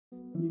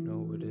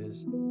it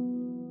is.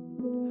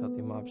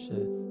 Healthy mob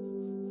shit.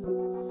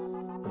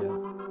 Yeah.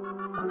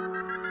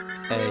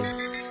 Hey,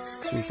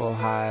 2-4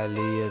 high,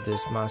 Leah,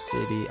 this my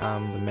city,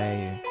 I'm the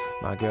mayor.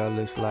 My girl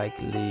looks like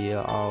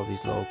Leah, all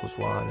these locals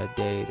wanna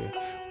date her.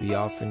 We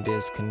often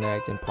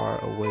disconnect and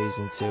part our ways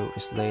until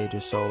it's later.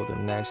 So the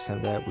next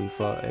time that we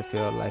fuck, it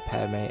feel like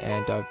Padme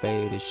and Darth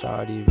Vader.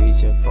 Shawty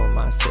reaching for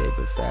my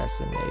saber,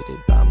 fascinated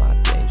by my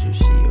danger,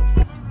 she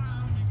afraid.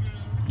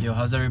 Yo,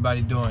 how's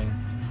everybody doing?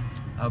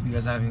 I hope you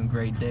guys are having a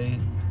great day.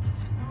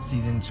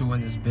 Season 2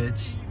 in this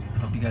bitch. I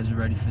hope you guys are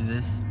ready for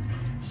this.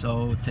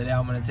 So today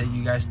I'm gonna take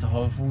you guys to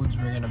Whole Foods.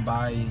 We're gonna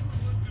buy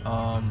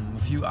a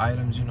few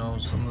items, you know,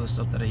 some of the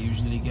stuff that I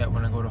usually get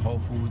when I go to Whole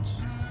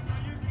Foods.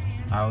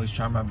 I always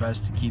try my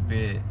best to keep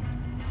it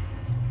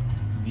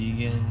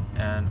vegan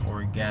and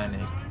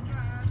organic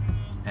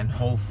and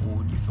whole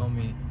food, you feel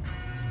me?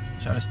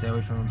 Try to stay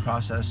away from the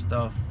processed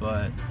stuff,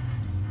 but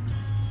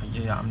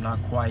yeah, I'm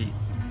not quite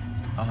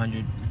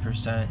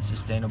 100%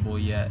 sustainable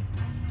yet.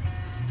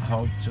 I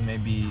hope to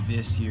maybe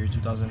this year,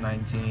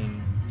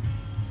 2019,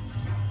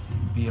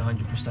 be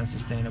 100%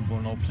 sustainable,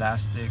 no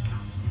plastic,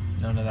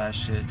 none of that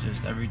shit,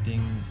 just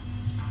everything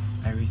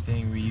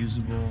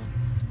reusable,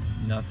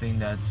 nothing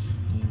that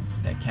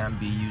can't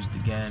be used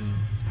again,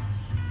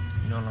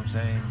 you know what I'm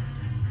saying?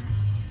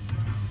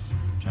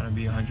 Trying to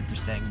be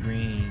 100%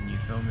 green, you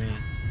feel me?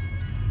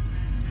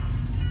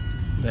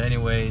 But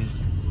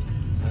anyways,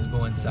 let's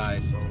go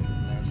inside.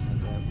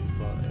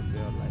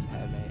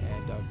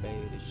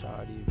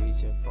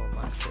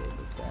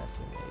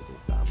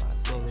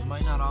 So they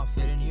might not all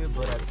fit in here,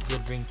 but I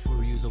did bring 2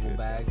 reusable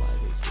bags.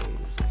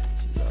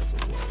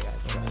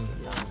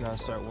 You gotta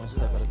start one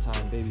step at a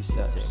time, baby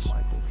steps.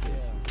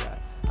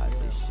 I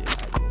say shit,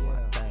 I do my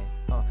thing.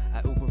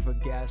 I Uber for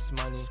gas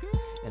money,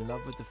 in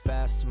love with the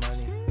fast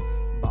money.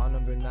 Ball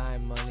number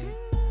 9 money,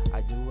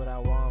 I do what I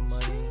want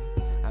money.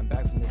 I'm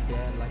back from the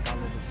dead like all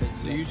over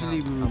Facebook. So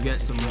usually we would get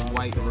some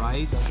white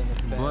rice,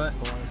 but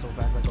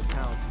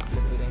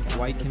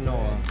white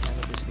quinoa,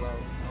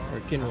 or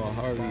quinoa,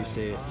 however you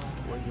say it.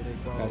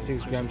 Got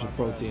 6 grams of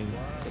protein.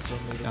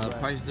 Now the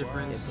price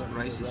difference,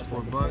 rice is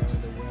 $4, quinoa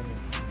is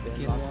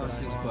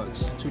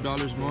 $6.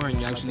 $2 more and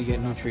you actually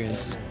get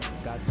nutrients.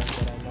 Got some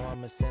that I know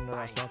I'm a sinner.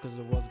 I smile cause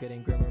the world's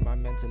getting grimmer. My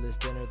mental is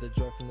thinner. The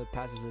joy from the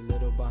past is a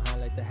little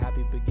behind, like the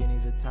happy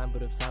beginnings of time.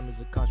 But if time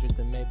is a construct,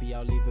 then maybe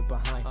I'll leave it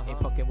behind. Ain't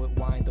fucking with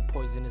wine, the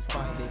poison is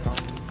fine. They call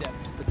me death,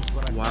 but this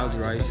what I wild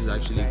rice is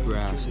actually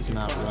grass, it's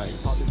not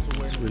rice.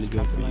 It's really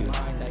good for you.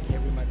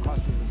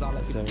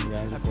 7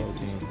 grams of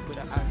protein.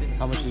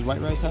 How much does white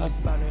rice have?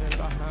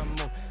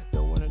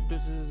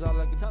 This is all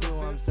I can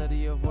do. I'm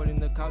steady avoiding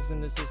the cops in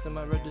the system.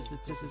 I read the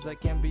statistics. I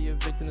can't be a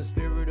victim. The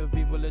spirit of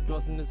evil that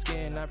dwells in the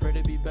skin. I pray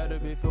to be better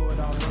before it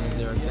all ends. If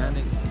they're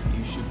organic,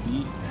 you should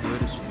be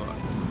good as fuck.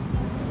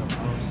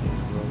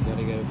 Bro,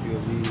 gotta get a few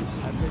of these.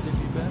 I pray to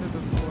be better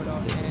before it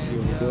all ends. A few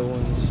of the good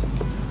ones.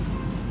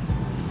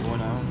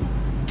 One out.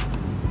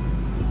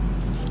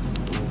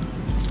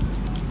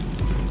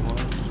 1,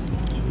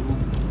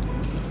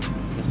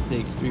 2. Let's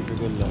take 3 for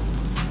good luck.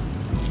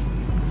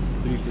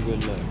 3 for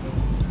good luck.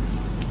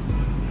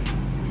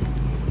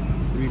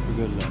 3 for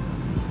good luck.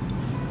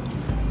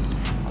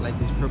 I like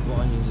these purple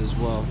onions as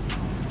well.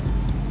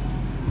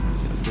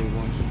 Got a big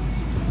one.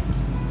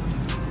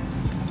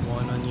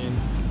 1 onion.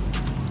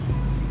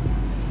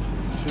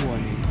 2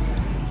 onion.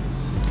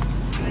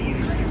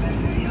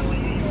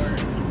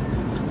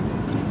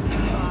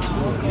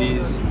 2 of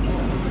these.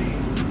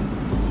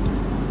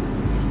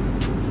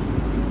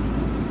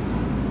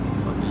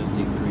 Okay, let's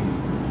take 3.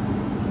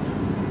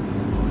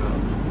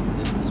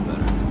 This one's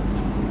better.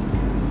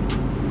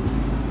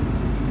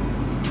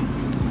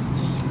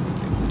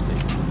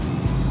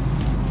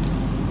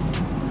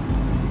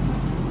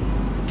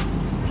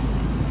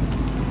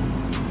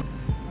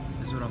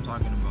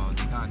 Talking about.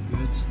 They got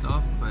good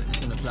stuff, but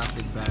it's in a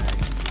plastic bag.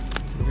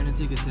 We're gonna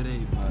take it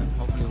today, but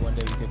hopefully one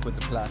day we can put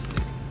the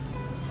plastic.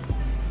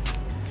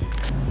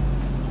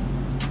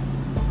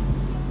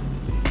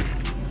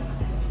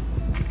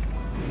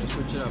 I'm gonna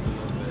switch it up a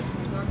little bit.